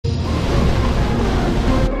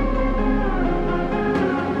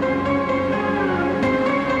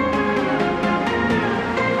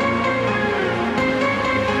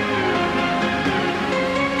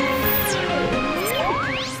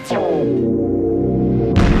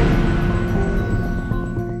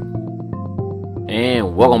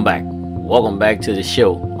and welcome back to the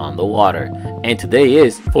show on the water. And today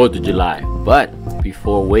is 4th of July, but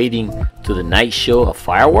before waiting to the night show of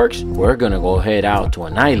fireworks, we're gonna go head out to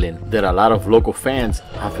an island that a lot of local fans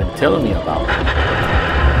have been telling me about.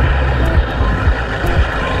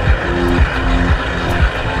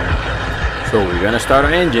 So we're gonna start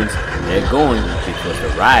our engines and get going because the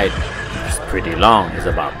ride is pretty long. It's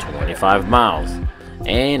about 25 miles,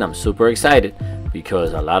 and I'm super excited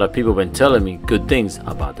because a lot of people have been telling me good things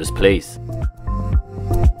about this place.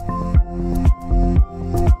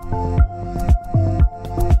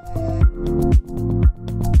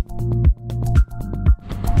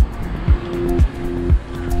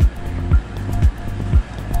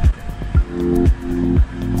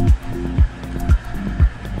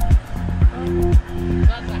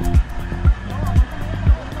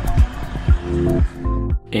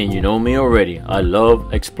 And you know me already, I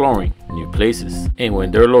love exploring new places, and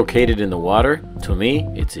when they're located in the water, to me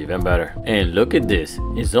it's even better. And look at this,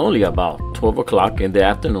 it's only about 12 o'clock in the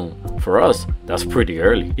afternoon. For us, that's pretty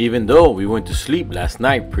early, even though we went to sleep last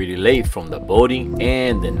night pretty late from the boating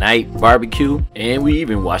and the night barbecue, and we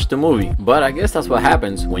even watched the movie. But I guess that's what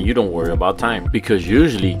happens when you don't worry about time, because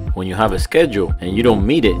usually when you have a schedule and you don't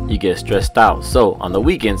meet it, you get stressed out. So on the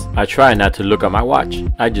weekends, I try not to look at my watch.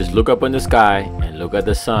 I just look up in the sky and look at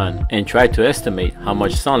the sun and try to estimate how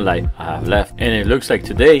much sunlight I have left. And it looks like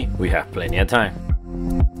today we have plenty of time.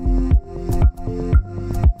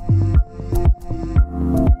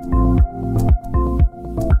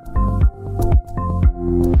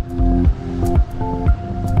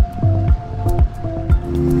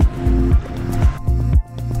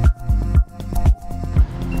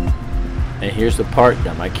 And here's the part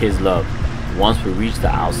that my kids love. Once we reach the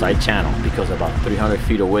outside channel, because about 300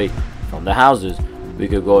 feet away from the houses, we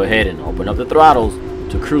could go ahead and open up the throttles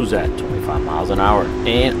to cruise at 25 miles an hour.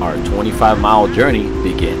 And our 25-mile journey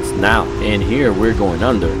begins now. And here we're going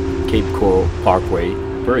under Cape Coral Parkway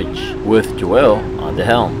Bridge with Joel on the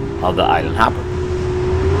helm of the Island Hopper.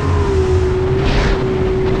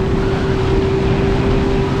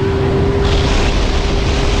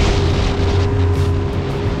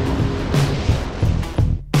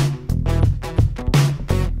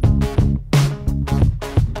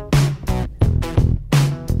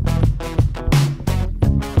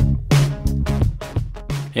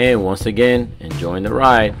 And once again, enjoying the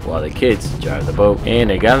ride while the kids drive the boat. And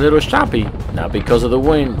it got a little choppy, not because of the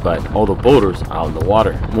wind, but all the boaters out in the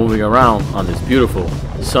water, moving around on this beautiful,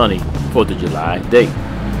 sunny 4th of July day.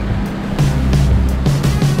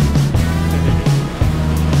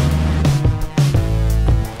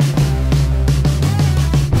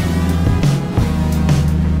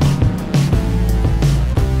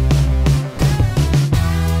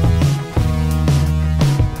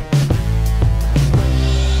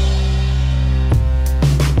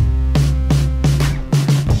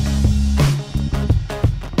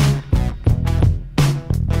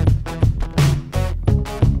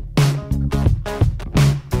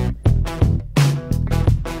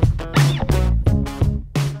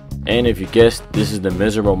 And if you guessed this is the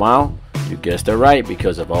miserable mile, you guessed it right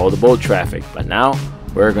because of all the boat traffic. But now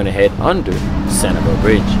we're gonna head under Sandbar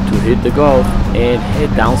Bridge to hit the Gulf and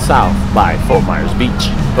head down south by Fort Myers Beach.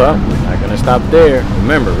 But we're not gonna stop there.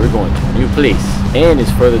 Remember, we're going to a new place, and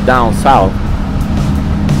it's further down south.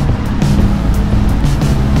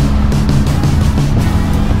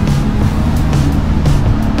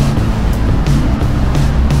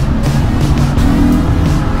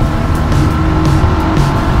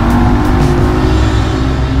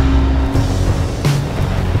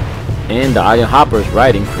 And the Island Hopper is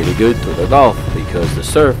riding pretty good through the Gulf because the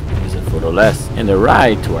surf is a foot or less, and the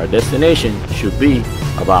ride to our destination should be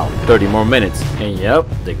about 30 more minutes. And yep,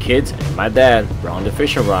 the kids and my dad brought the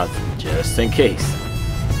fishing rods just in case.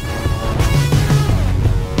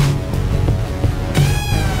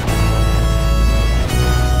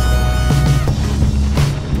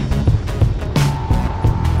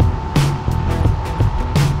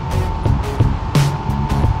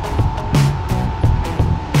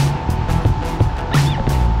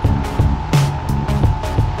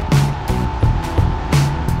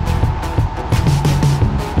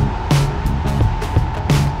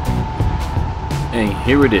 And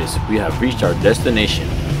here it is, we have reached our destination,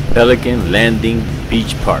 Pelican Landing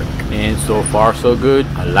Beach Park. And so far so good,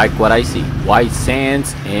 I like what I see. White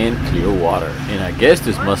sands and clear water. And I guess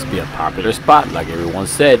this must be a popular spot like everyone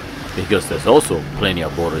said, because there's also plenty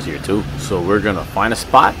of boaters here too. So we're gonna find a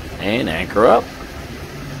spot and anchor up.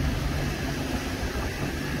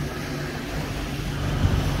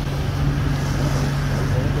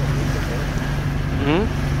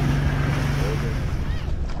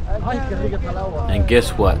 And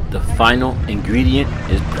guess what? The final ingredient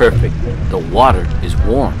is perfect. The water is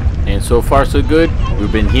warm. And so far so good.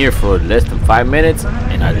 We've been here for less than 5 minutes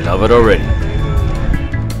and I love it already.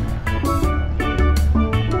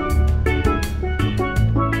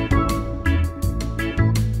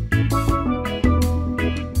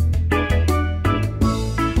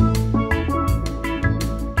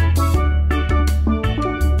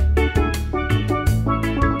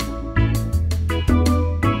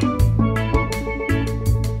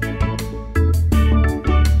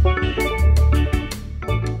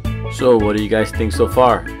 So what do you guys think so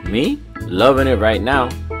far? Me? Loving it right now,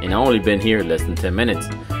 and I only been here less than 10 minutes.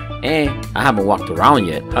 And I haven't walked around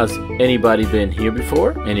yet. Has anybody been here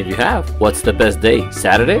before? And if you have, what's the best day?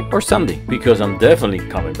 Saturday or Sunday? Because I'm definitely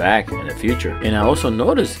coming back in the future. And I also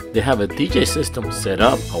noticed they have a DJ system set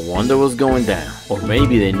up. I wonder what's going down. Or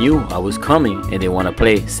maybe they knew I was coming and they want to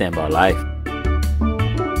play Sandbar Live.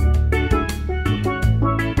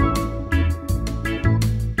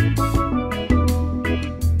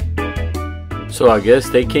 So I guess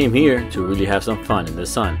they came here to really have some fun in the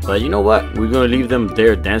sun. But you know what? We're gonna leave them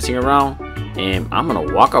there dancing around, and I'm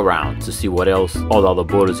gonna walk around to see what else all the other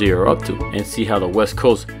boaters here are up to and see how the West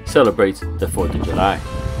Coast celebrates the 4th of July.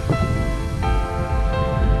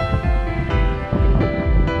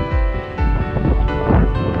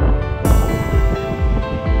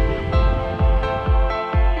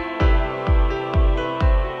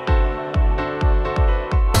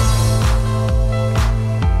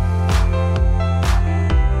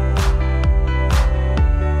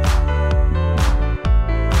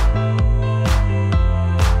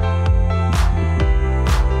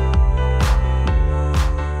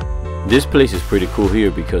 This place is pretty cool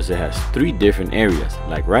here because it has 3 different areas.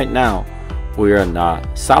 Like right now, we're on the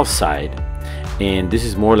south side, and this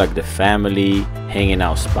is more like the family hanging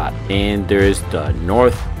out spot. And there's the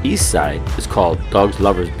northeast side, it's called Dogs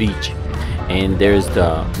Lovers Beach. And there's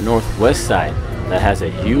the northwest side that has a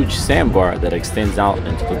huge sandbar that extends out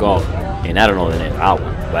into the Gulf. And I don't know the name of that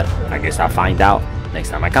one, but I guess I'll find out next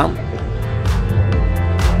time I come.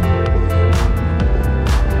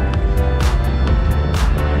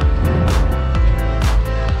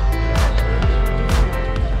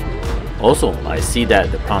 Also, I see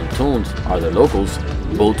that the pontoons are the locals'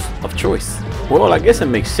 boats of choice. Well, I guess it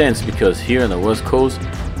makes sense because here on the West Coast,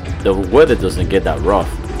 the weather doesn't get that rough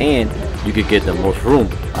and you could get the most room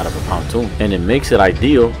out of a pontoon. And it makes it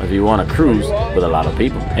ideal if you want to cruise with a lot of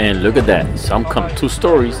people. And look at that, some come 2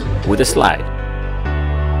 stories with a slide.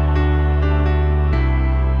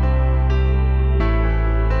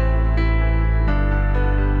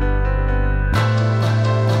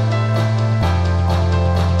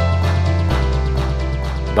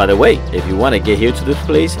 By the way, if you want to get here to this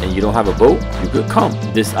place and you don't have a boat, you could come.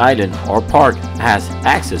 This island or park has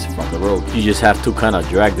access from the road. You just have to kind of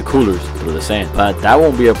drag the coolers through the sand. But that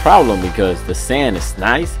won't be a problem because the sand is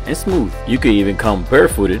nice and smooth. You could even come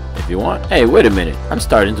barefooted if you want. Hey, wait a minute. I'm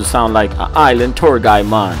starting to sound like an island tour guide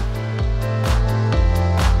man.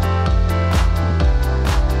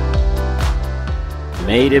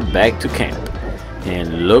 Made it back to camp.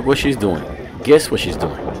 And look what she's doing. Guess what she's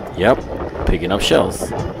doing? Yep, picking up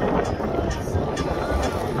shells.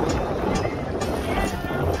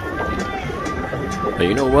 But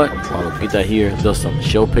you know what? While Lupita here does some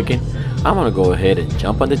shell picking, I'm gonna go ahead and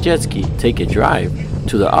jump on the jet ski, take a drive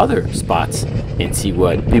to the other spots and see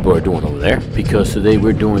what people are doing over there. Because today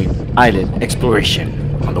we're doing island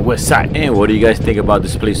exploration on the west side. And what do you guys think about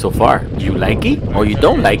this place so far? You like it or you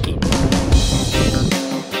don't like it?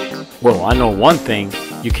 Well, I know one thing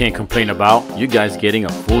you can't complain about. You guys getting a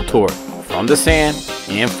full tour from the sand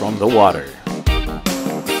and from the water.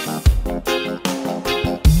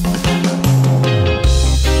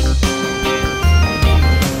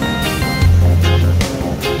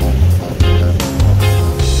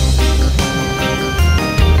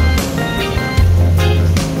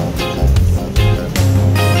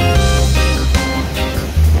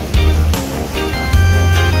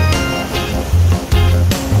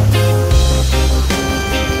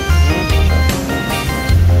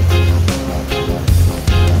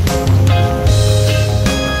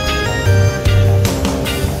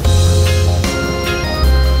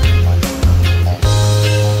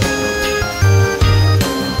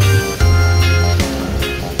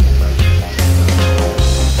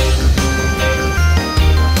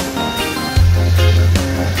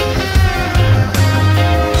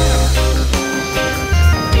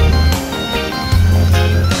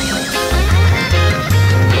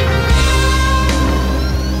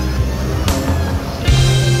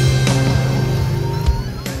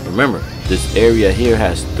 Remember, this area here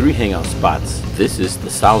has 3 hangout spots. This is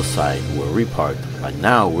the south side where we parked, but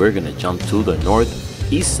now we're gonna jump to the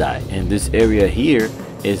northeast side, and this area here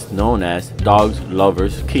is known as Dogs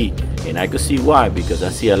Lovers Key, and I could see why, because I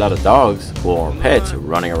see a lot of dogs or pets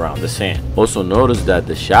running around the sand. Also notice that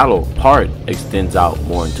the shallow part extends out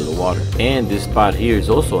more into the water, and this spot here is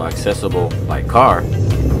also accessible by car.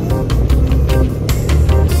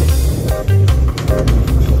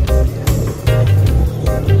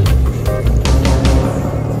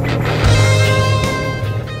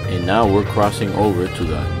 Now we're crossing over to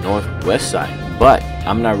the northwest side, but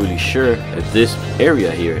I'm not really sure if this area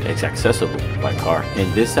here is accessible by car.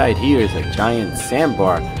 And this side here is a giant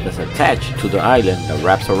sandbar that's attached to the island that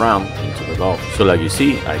wraps around into the Gulf. So like you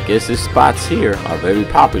see, I guess these spots here are very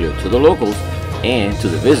popular to the locals and to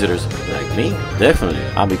the visitors like me. Definitely,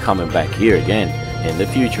 I'll be coming back here again in the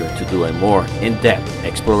future to do a more in-depth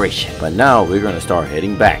exploration. But now we're gonna start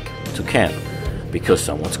heading back to camp because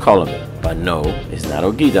someone's calling me. But no, it's not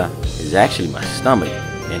Ogida, it's actually my stomach,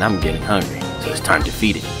 and I'm getting hungry, so it's time to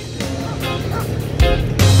feed it.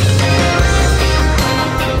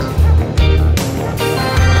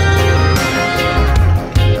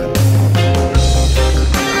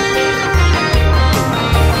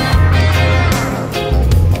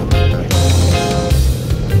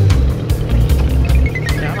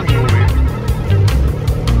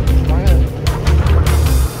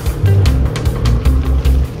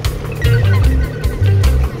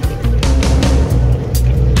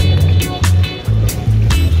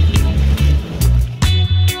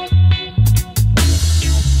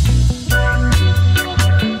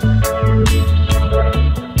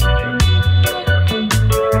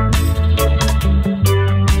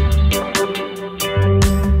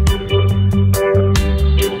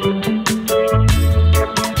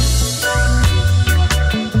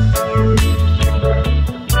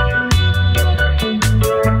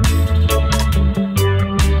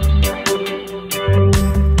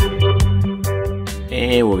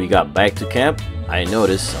 And when we got back to camp, I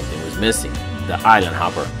noticed something was missing. The island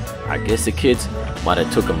hopper. I guess the kids might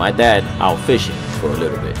have taken my dad out fishing for a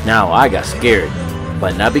little bit. Now I got scared,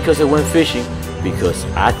 but not because they went fishing, because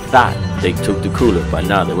I thought they took the cooler, but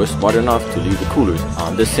now they were smart enough to leave the coolers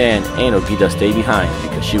on the sand and Ogida stayed behind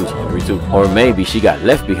because she was hungry too. Or maybe she got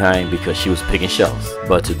left behind because she was picking shells.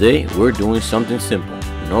 But today we're doing something simple.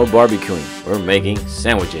 No barbecuing, we're making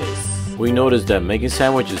sandwiches. We noticed that making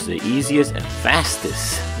sandwiches is the easiest and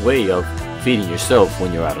fastest way of feeding yourself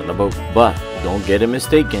when you're out on the boat. But don't get it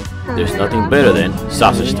mistaken, there's nothing better than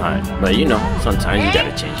sausage time. But you know, sometimes you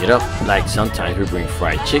gotta change it up. Like sometimes we bring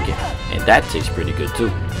fried chicken, and that tastes pretty good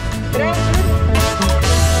too.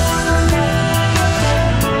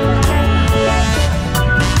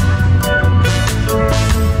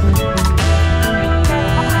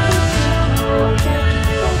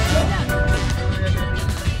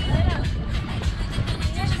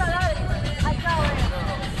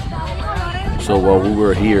 So while we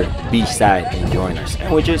were here beachside enjoying our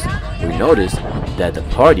sandwiches, we noticed that the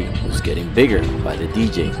party was getting bigger by the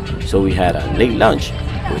DJ. So we had a late lunch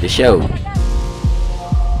with the show.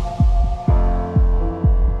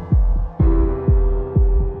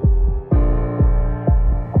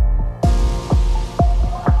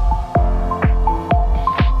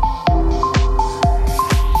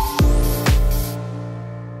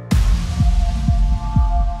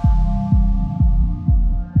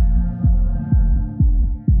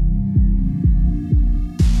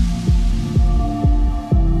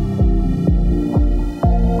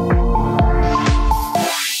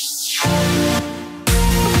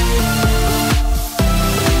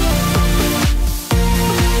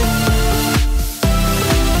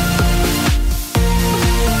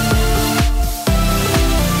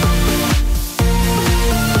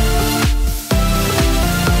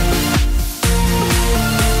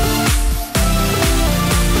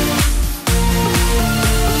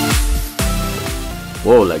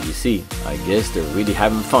 Whoa, like you see, I guess they're really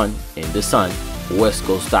having fun in the sun, West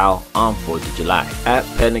Coast style, on 4th of July at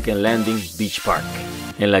Pelican Landing Beach Park.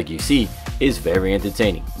 And like you see, it's very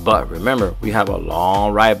entertaining. But remember, we have a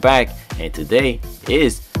long ride back, and today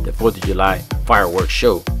is the 4th of July fireworks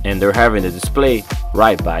show. And they're having a display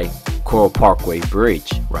right by Coral Parkway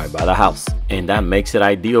Bridge, right by the house. And that makes it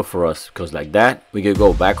ideal for us, because like that, we could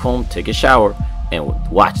go back home, take a shower, and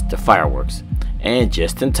watch the fireworks. And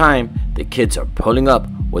just in time, the kids are pulling up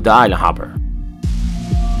with the island hopper.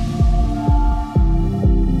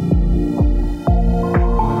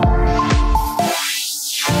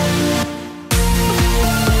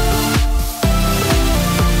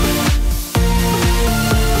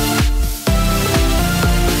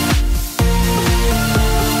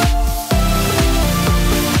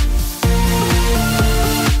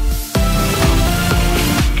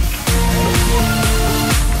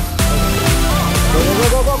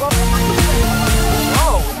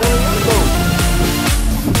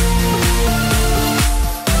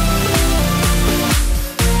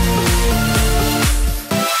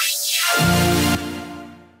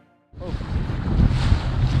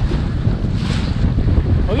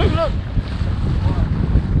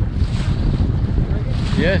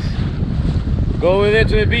 Go over there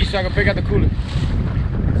to the beach so I can pick out the cooler.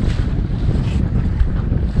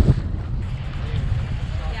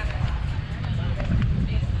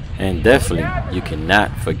 And definitely, you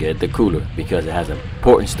cannot forget the cooler because it has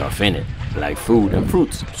important stuff in it, like food and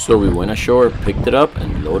fruits. So we went ashore, picked it up,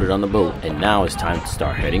 and loaded on the boat. And now it's time to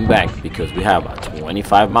start heading back because we have a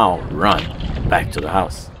 25-mile run back to the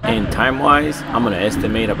house. And time-wise, I'm gonna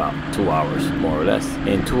estimate about 2 hours, more or less.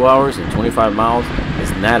 And 2 hours and 25 miles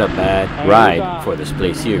is not a bad ride for this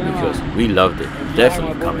place here because we loved it.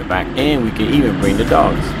 Definitely coming back, and we can even bring the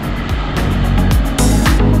dogs.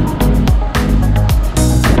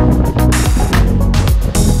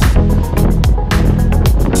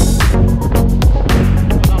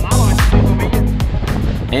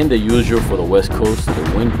 And the usual for the West Coast,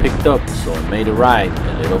 the wind picked up, so it made the ride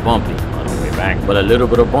a little bumpy on the way back. But a little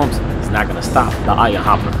bit of bumps is not gonna stop the island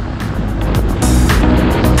hopper.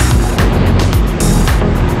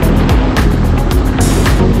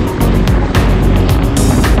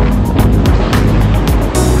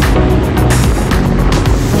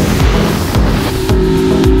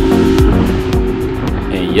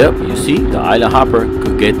 And yep, you see, the island hopper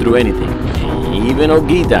could get through anything. And even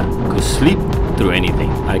Ogita could sleep through anything.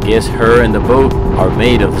 I guess her and the boat are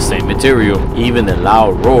made of the same material. Even the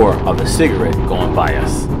loud roar of the cigarette going by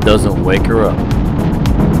us doesn't wake her up.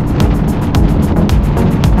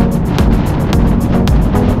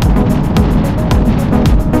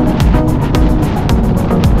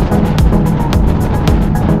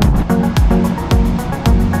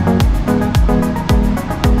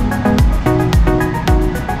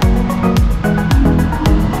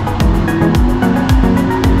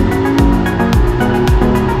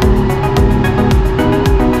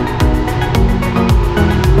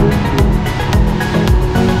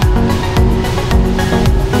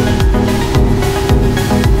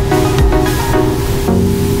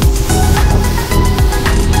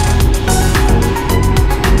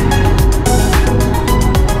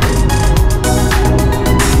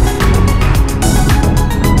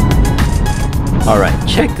 Alright,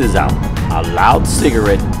 check this out. A loud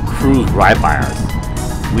cigarette cruised right by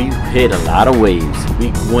us. We hit a lot of waves.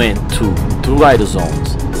 We went to 2 idle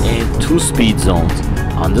zones and 2 speed zones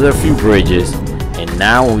under a few bridges. And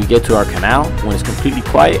now when we get to our canal, when it's completely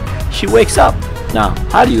quiet, she wakes up. Now,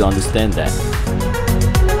 how do you understand that?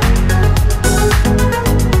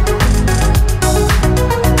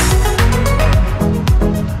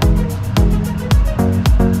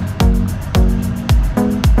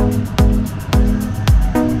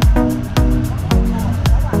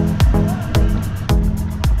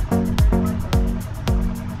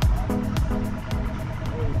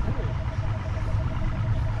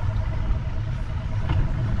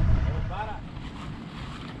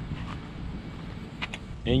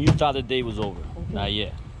 And you thought the day was over. Okay. Not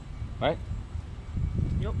yet. Right?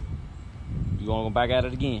 Yep. You're gonna go back at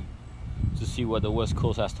it again to see what the West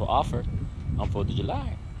Coast has to offer on 4th of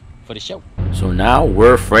July for the show. So now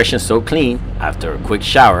we're fresh and so clean after a quick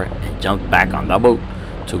shower and jumped back on the boat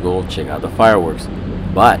to go check out the fireworks.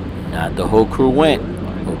 But not the whole crew went.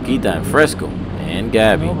 Okita and Fresco and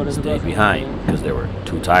Gabby stayed behind because they were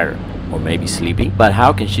too tired. Or maybe sleepy. But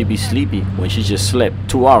how can she be sleepy when she just slept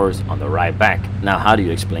 2 hours on the ride back? Now, how do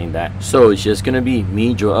you explain that? So it's just gonna be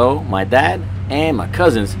me, Joel, my dad, and my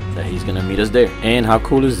cousins that he's gonna meet us there. And how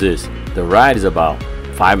cool is this? The ride is about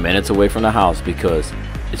 5 minutes away from the house because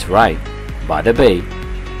it's right by the bay,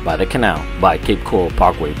 by the canal, by Cape Coral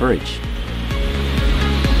Parkway Bridge.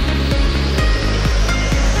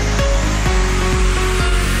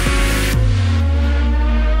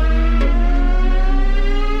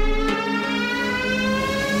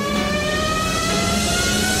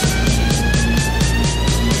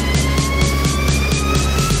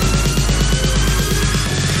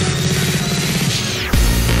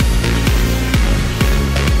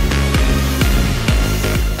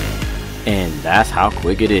 And that's how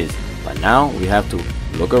quick it is. But now we have to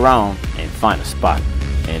look around and find a spot.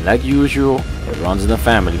 And like usual, it runs in the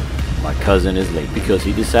family. My cousin is late because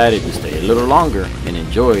he decided to stay a little longer and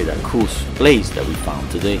enjoy that cool place that we found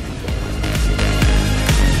today.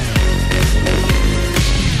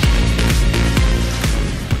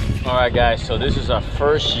 Alright guys, so this is our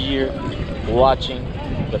first year watching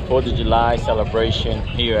the 4th of July celebration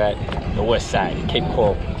here at the west side, Cape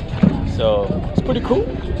Coral. So it's pretty cool.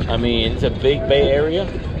 I mean, it's a big bay area,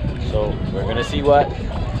 so we're gonna see what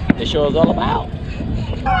the show is all about.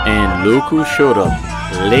 And look who showed up,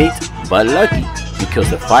 late but lucky, because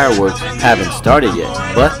the fireworks haven't started yet.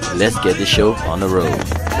 But let's get the show on the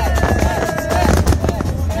road.